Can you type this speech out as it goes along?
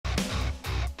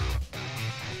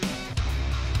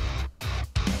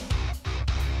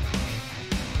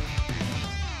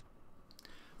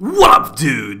What up,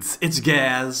 dudes? It's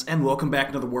Gaz, and welcome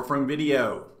back to another Warframe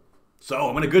video. So,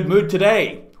 I'm in a good mood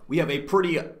today. We have a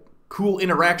pretty cool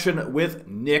interaction with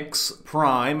Nyx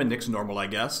Prime, and Nyx Normal, I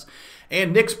guess.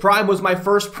 And Nyx Prime was my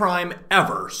first Prime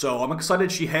ever, so I'm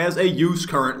excited she has a use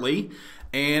currently.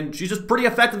 And she's just pretty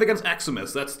effective against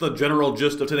Eximus. That's the general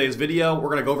gist of today's video. We're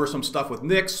going to go over some stuff with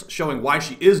Nyx, showing why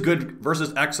she is good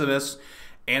versus Eximus.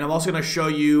 And I'm also going to show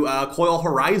you Coil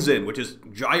Horizon, which is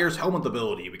Gyre's Helminth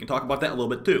ability. We can talk about that a little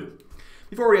bit too.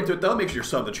 Before we get into it though, make sure you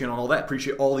sub the channel and all that.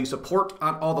 Appreciate all the support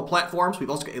on all the platforms.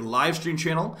 We've also got a live stream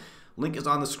channel. Link is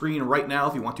on the screen right now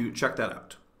if you want to check that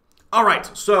out.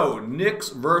 Alright, so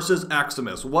Nyx versus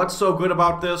Eximus. What's so good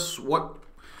about this?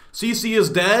 CC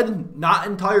is dead? Not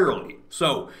entirely.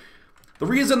 So, the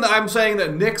reason that I'm saying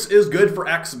that Nyx is good for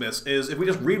Eximus is if we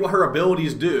just read what her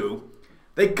abilities do,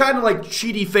 they kind of like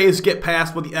cheaty phase get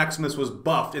past when the Eximus was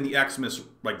buffed in the Eximus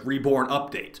like Reborn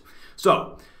update.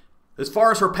 So, as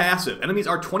far as her passive, enemies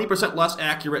are 20% less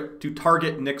accurate to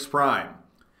target Nyx Prime.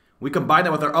 We combine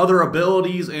that with our other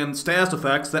abilities and status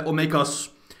effects that will make us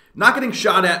not getting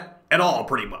shot at all,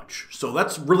 pretty much. So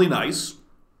that's really nice.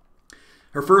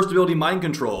 Her first ability, Mind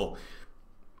Control.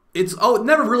 It's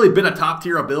never really been a top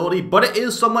tier ability, but it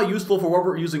is somewhat useful for what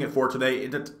we're using it for today.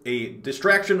 It's a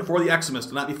distraction for the Eximus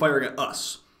to not be firing at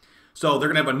us. So they're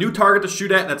going to have a new target to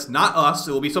shoot at that's not us.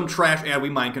 It will be some trash ad we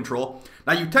mind control.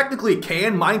 Now you technically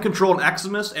can mind control an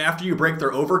Eximus after you break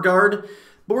their overguard,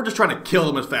 but we're just trying to kill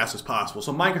them as fast as possible.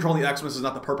 So mind controlling the Eximus is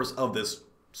not the purpose of this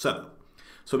setup.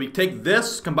 So we take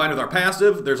this, combined with our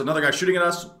passive. There's another guy shooting at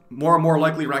us. More and more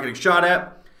likely we're not getting shot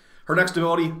at. Her next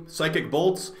ability, Psychic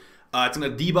Bolts. It's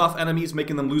going to debuff enemies,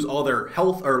 making them lose all their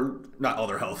health, or not all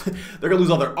their health. They're going to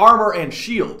lose all their armor and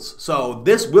shields. So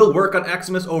this will work on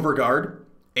Eximus Overguard,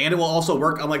 and it will also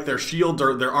work on like their shields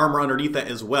or their armor underneath that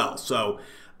as well. So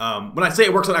when I say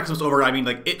it works on Eximus Overguard, I mean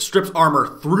like it strips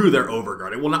armor through their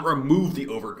Overguard. It will not remove the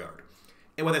Overguard.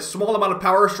 And with a small amount of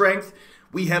power strength,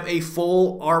 we have a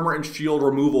full armor and shield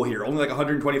removal here. Only like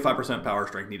 125% power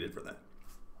strength needed for that.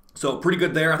 So pretty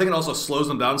good there. I think it also slows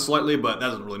them down slightly, but that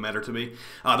doesn't really matter to me.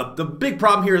 The big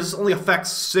problem here is this only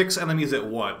affects 6 enemies at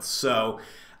once. So,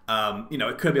 you know,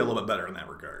 it could be a little bit better in that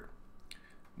regard.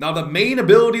 Now, the main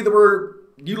ability that we're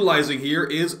utilizing here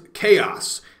is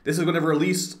Chaos. This is going to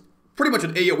release pretty much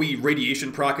an AoE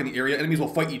radiation proc in the area. Enemies will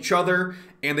fight each other,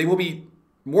 and they will be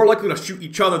more likely to shoot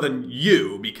each other than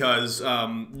you because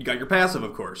you got your passive,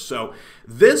 of course. So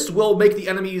this will make the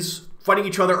enemies fighting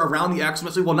each other around the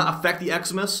Eximus. It will not affect the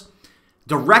Eximus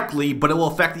directly, but it will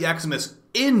affect the Eximus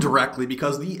indirectly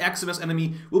because the Eximus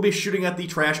enemy will be shooting at the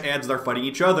trash ads that are fighting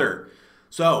each other.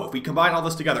 So if we combine all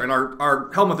this together, and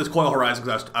our Helminth is Coil Horizon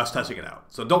because I was testing it out.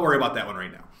 So don't worry about that one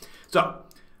right now. So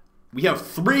we have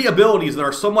 3 abilities that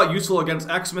are somewhat useful against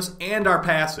Eximus and our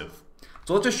passive.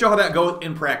 So let's just show how that goes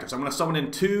in practice. I'm going to summon in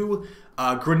 2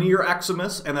 Grenier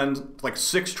Eximus and then like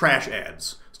 6 trash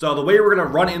ads. So the way we're going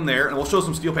to run in there, and we'll show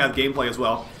some Steel Path gameplay as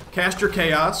well. Cast your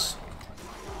Chaos.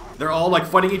 They're all like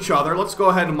fighting each other. Let's go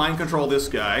ahead and mind control this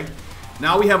guy.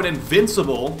 Now we have an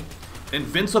invincible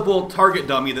target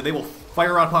dummy that they will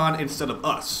fire upon instead of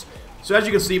us. So as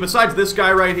you can see, besides this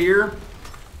guy right here,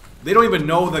 they don't even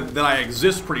know that I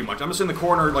exist pretty much. I'm just in the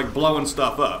corner like blowing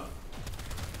stuff up.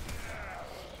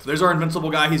 So there's our invincible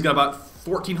guy. He's got about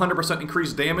 1400%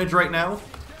 increased damage right now.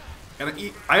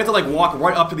 And I have to like walk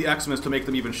right up to the Eximus to make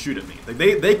them even shoot at me. Like,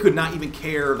 they could not even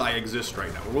care that I exist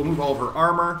right now. We'll move all of her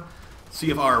armor. See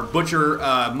if our Butcher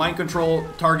mind control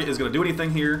target is going to do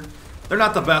anything here. They're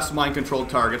not the best mind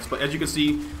controlled targets, but as you can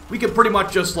see, we can pretty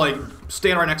much just like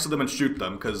stand right next to them and shoot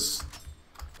them because,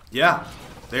 yeah,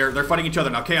 they're fighting each other.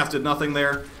 Now Chaos did nothing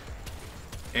there.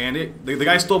 And the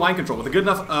guy's still mind control. With a good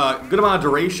amount of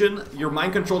duration, your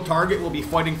mind controlled target will be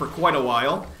fighting for quite a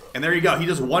while. And there you go. He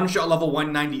just one-shot level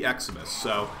 190 Eximus.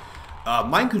 So,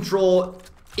 mind control,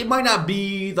 it might not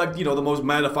be like, you know, the most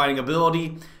meta-fighting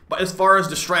ability, but as far as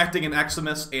distracting an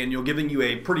Eximus and giving you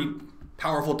a pretty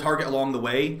powerful target along the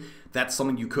way, that's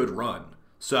something you could run.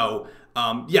 So,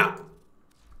 yeah.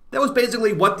 That was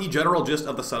basically what the general gist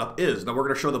of the setup is. Now we're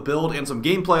going to show the build and some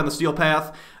gameplay on the Steel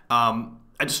Path.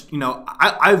 I just, you know,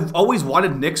 I've always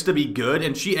wanted Nyx to be good,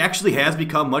 and she actually has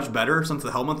become much better since the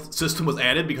Helminth system was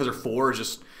added because her 4 is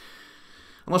just,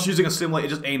 unless you're using a Simulate, it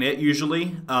just ain't it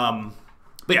usually. But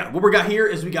yeah, what we got here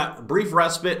is we got Brief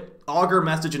Respite, Augur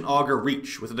Message, and Augur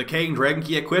Reach. With the Decaying Dragon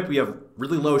Key equipped, we have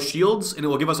really low shields, and it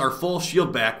will give us our full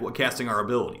shield back while casting our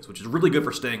abilities, which is really good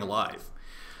for staying alive.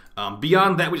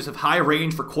 Beyond that, we just have high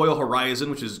range for Coil Horizon,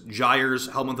 which is Gyre's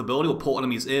Helminth ability. Will pull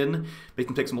enemies in, make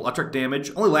them take some electric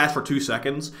damage. Only lasts for 2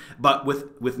 seconds. But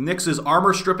with Nyx's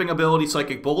armor stripping ability,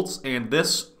 Psychic Bolts, and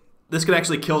this this can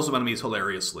actually kill some enemies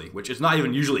hilariously, which is not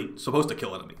even usually supposed to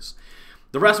kill enemies.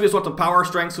 The rest of us want some power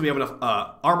strength, so we have enough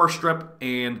armor strip,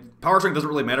 and power strength doesn't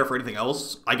really matter for anything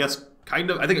else. I guess,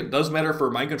 kind of. I think it does matter for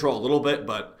mind control a little bit,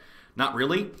 but not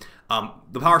really.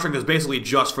 The power strength is basically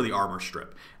just for the armor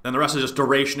strip. Then the rest is just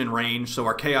duration and range, so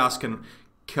our chaos can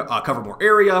cover more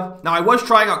area. Now, I was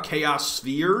trying out Chaos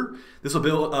Sphere, this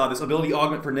ability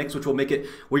augment for Nyx, which will make it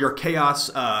where your chaos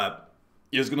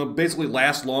is going to basically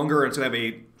last longer, and it's going to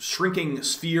have a shrinking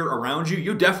sphere around you.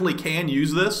 You definitely can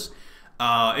use this.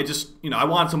 It just, I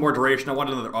wanted some more duration. I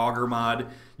wanted another auger mod.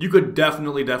 You could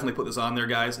definitely put this on there,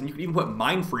 guys. And you could even put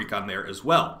Mind Freak on there as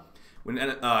well. When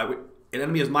an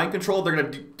enemy is mind controlled, they're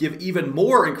going to give even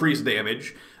more increased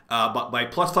damage, but by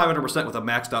plus 500% with a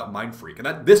maxed out Mind Freak.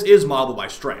 And this is modeled by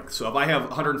strength. So if I have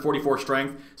 144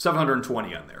 strength,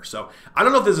 720 on there. So I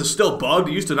don't know if this is still bugged.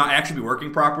 It used to not actually be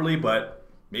working properly, but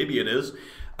maybe it is.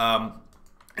 And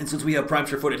since we have Prime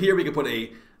Sure-Footed here, we can put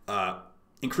a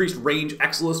increased range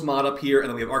Eximus mod up here, and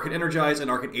then we have Arcane Energize and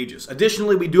Arcane Aegis.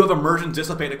 Additionally, we do have Emergence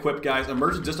Dissipate equipped, guys.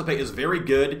 Emergence Dissipate is very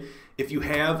good if you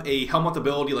have a Helminth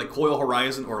ability like Coil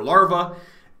Horizon or Larva.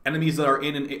 Enemies that are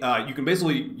in an, you can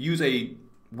basically use a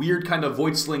weird kind of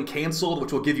Void Sling canceled,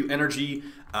 which will give you energy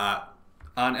on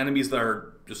enemies that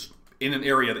are just in an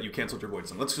area that you canceled your Void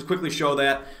Sling. Let's just quickly show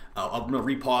that. I'm going to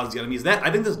repause the enemies.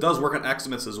 I think this does work on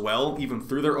Eximus as well, even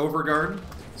through their Overguard.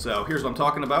 So here's what I'm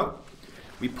talking about.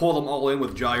 We pull them all in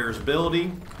with Gyre's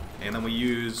ability, and then we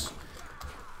use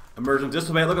Emergence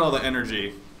Dissipate. Look at all the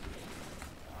energy.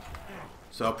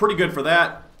 So pretty good for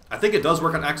that. I think it does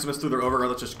work on Eximus through their Overguard.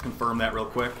 Let's just confirm that real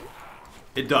quick.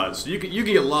 It does. So you can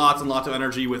get lots and lots of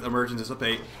energy with Emergence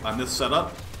Dissipate on this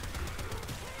setup.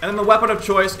 And then the weapon of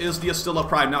choice is the Astilla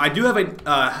Prime. Now I do have a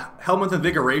Helminth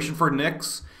Invigoration for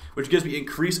Nyx, which gives me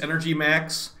increased energy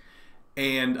max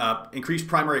and increased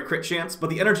primary crit chance.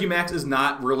 But the energy max is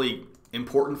not really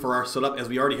important for our setup, as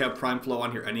we already have Prime Flow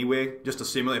on here anyway, just to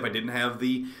simulate if I didn't have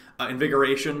the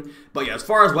Invigoration. But yeah, as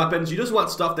far as weapons, you just want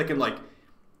stuff that can, like,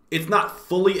 it's not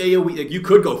fully AoE. Like, you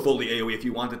could go fully AoE if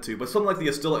you wanted to, but something like the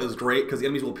Astilla is great because the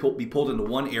enemies will be pulled into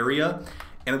one area,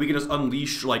 and then we can just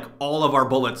unleash, like, all of our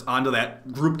bullets onto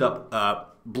that grouped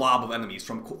up blob of enemies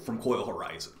from Coil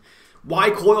Horizon.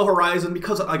 Why Coil Horizon?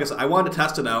 Because, like I said, I wanted to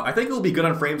test it out. I think it will be good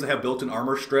on frames that have built-in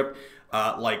armor strip,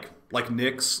 like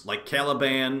Nyx, like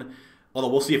Caliban. Although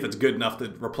we'll see if it's good enough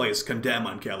to replace Condemn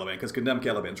on Caliban, because Condemn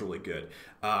Caliban's really good.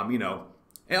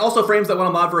 And also frames that want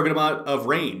to mod for a good amount of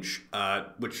range,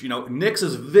 which, Nyx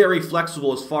is very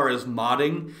flexible as far as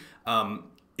modding.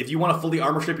 If you want a fully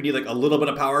armor strip, you need like a little bit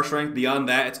of power strength. Beyond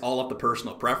that, it's all up to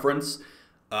personal preference.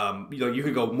 You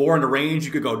could go more into range.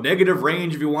 You could go negative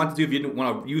range if you wanted to, if you didn't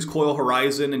want to use Coil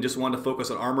Horizon and just wanted to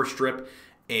focus on armor strip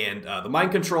and the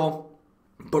mind control.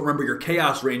 But remember, your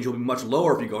chaos range will be much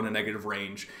lower if you go into negative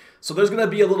range. So there's going to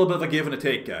be a little bit of a give and a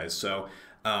take, guys. So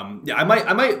yeah, I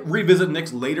might revisit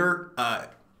Nyx later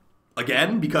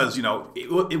again, because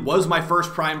it was my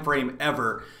first Prime frame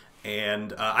ever,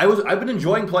 and I've been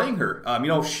enjoying playing her.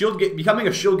 Becoming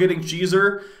a shield getting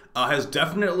cheeser has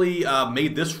definitely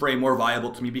made this frame more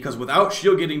viable to me, because without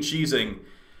shield getting cheesing,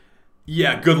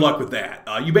 yeah, good luck with that.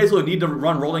 You basically need to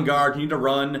run Rolling Guard. You need to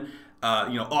run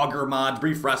Augur mods,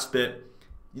 Brief Respite.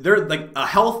 They're like a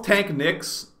health tank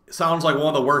Nyx sounds like one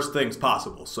of the worst things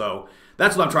possible. So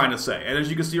that's what I'm trying to say. And as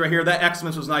you can see right here, that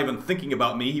Eximus was not even thinking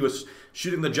about me. He was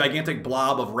shooting the gigantic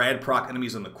blob of rad proc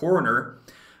enemies in the corner.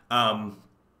 And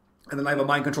then I have a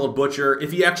mind-controlled Butcher.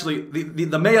 If he actually...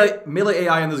 The melee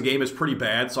AI in this game is pretty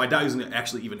bad, so I doubt he's going to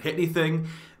actually even hit anything.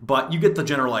 But you get the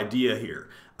general idea here.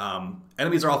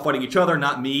 Enemies are all fighting each other,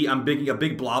 not me. I'm making a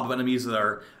big blob of enemies that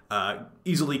are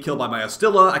easily killed by my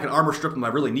Astilla. I can armor strip them if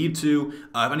I really need to.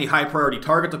 If any high-priority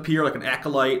targets appear, like an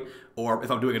Acolyte, or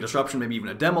if I'm doing a Disruption, maybe even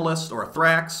a Demolist or a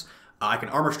Thrax, I can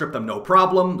armor strip them no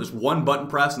problem. Just one button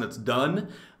press and it's done.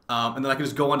 And then I can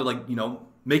just go on to,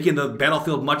 making the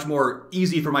battlefield much more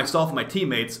easy for myself and my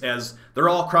teammates, as they're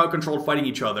all crowd-controlled fighting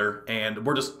each other, and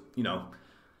we're just,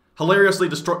 hilariously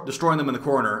destroying them in the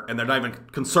corner, and they're not even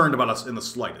concerned about us in the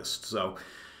slightest. So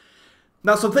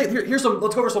now, let's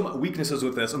go over some weaknesses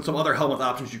with this and some other Helminth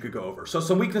options you could go over. So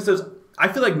some weaknesses, I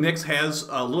feel like Nyx has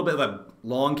a little bit of a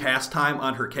long cast time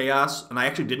on her Chaos, and I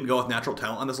actually didn't go with Natural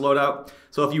Talent on this loadout.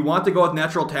 So if you want to go with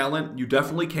Natural Talent, you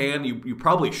definitely can. You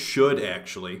probably should,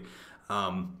 actually.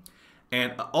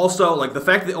 And also, like, the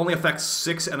fact that it only affects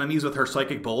 6 enemies with her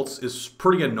Psychic Bolts is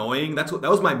pretty annoying. That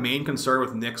was my main concern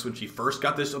with Nyx when she first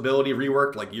got this ability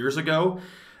reworked, like, years ago.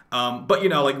 But,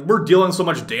 we're dealing so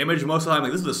much damage most of the time.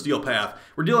 Like, this is a Steel Path.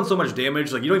 We're dealing so much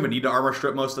damage, like, you don't even need to armor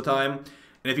strip most of the time.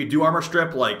 And if you do armor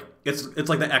strip, like it's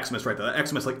like the Eximus right there. The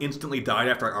Eximus like instantly died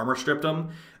after I armor stripped him,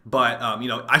 but you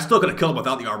know, I still could have killed him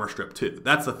without the armor strip too.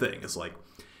 That's the thing. It's like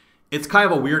it's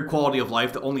kind of a weird quality of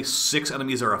life that only 6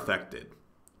 enemies are affected,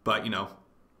 but you know,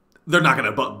 they're not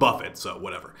going to buff it, so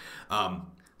whatever.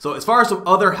 So as far as some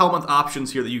other Helminth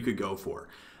options here that you could go for,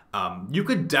 you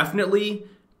could definitely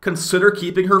consider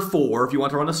keeping her 4 if you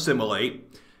want to run Assimilate.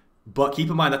 But keep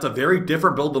in mind, that's a very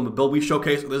different build than the build we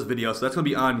showcased in this video, so that's going to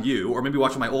be on you, or maybe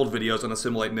watch my old videos on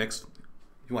Assimilate Nyx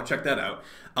if you want to check that out.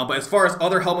 But as far as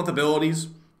other Helminth abilities,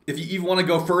 if you even want to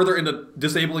go further into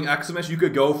disabling Eximus, you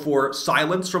could go for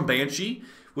Silence from Banshee,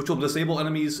 which will disable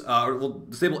enemies, or will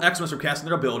disable Eximus from casting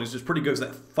their abilities, which is pretty good because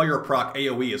that fire proc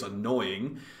AoE is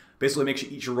annoying. Basically makes you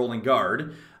eat your rolling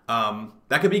guard.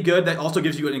 That could be good. That also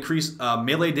gives you an increased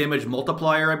melee damage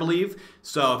multiplier, I believe.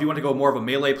 So if you want to go more of a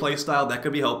melee playstyle, that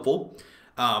could be helpful.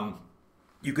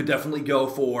 You could definitely go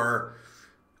for...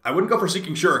 I wouldn't go for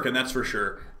Seeking Shuriken, that's for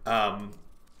sure.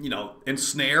 You know,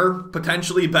 Ensnare,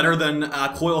 potentially better than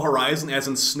Coil Horizon, as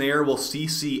Ensnare will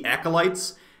CC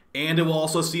Acolytes, and it will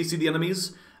also CC the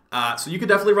enemies. So you could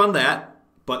definitely run that,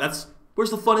 but that's... Where's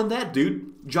the fun in that,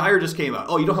 dude? Gyre just came out.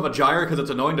 Oh, you don't have a Gyre because it's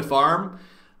annoying to farm?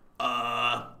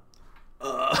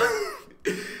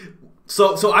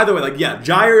 So either way, like, yeah,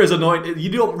 Gyre is annoying. You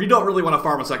don't really want to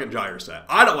farm a second Gyre set.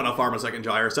 I don't want to farm a second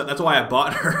Gyre set. That's why I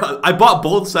bought her. I bought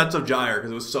both sets of Gyre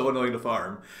because it was so annoying to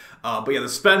farm. But yeah, the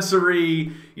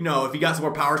Dispensary, you know, if you got some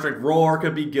more power strength, Roar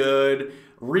could be good.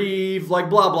 Reeve, like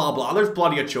blah, blah, blah. There's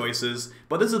plenty of choices.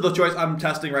 But this is the choice I'm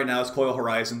testing right now is Coil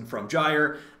Horizon from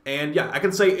Gyre. And yeah, I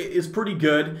can say it is pretty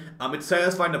good. It's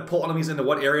satisfying to pull enemies into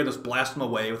one area and just blast them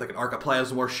away with like an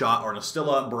Archiplasm or shot or an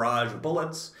Astilla barrage of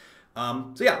bullets.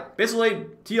 So yeah, basically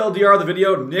TLDR of the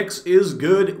video, Nyx is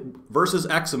good versus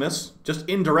Eximus, just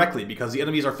indirectly because the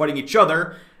enemies are fighting each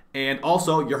other, and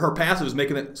also her passive is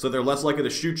making it so they're less likely to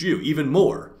shoot you even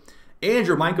more. And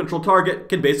your mind control target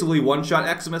can basically one-shot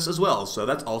Eximus as well, so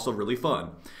that's also really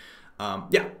fun.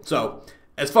 Yeah, so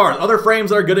as far as other frames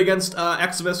that are good against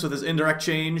Eximus with his indirect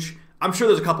change, I'm sure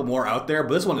there's a couple more out there,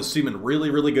 but this one is seeming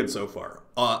really, really good so far.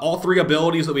 All 3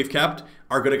 abilities that we've kept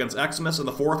are good against Eximus, and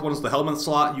the 4th one is the Helminth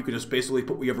slot. You can just basically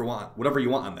put whatever you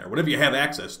want on there, whatever you have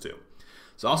access to.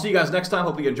 So I'll see you guys next time.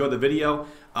 Hope you enjoyed the video.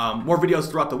 More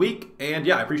videos throughout the week, and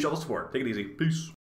yeah, I appreciate all the support. Take it easy. Peace.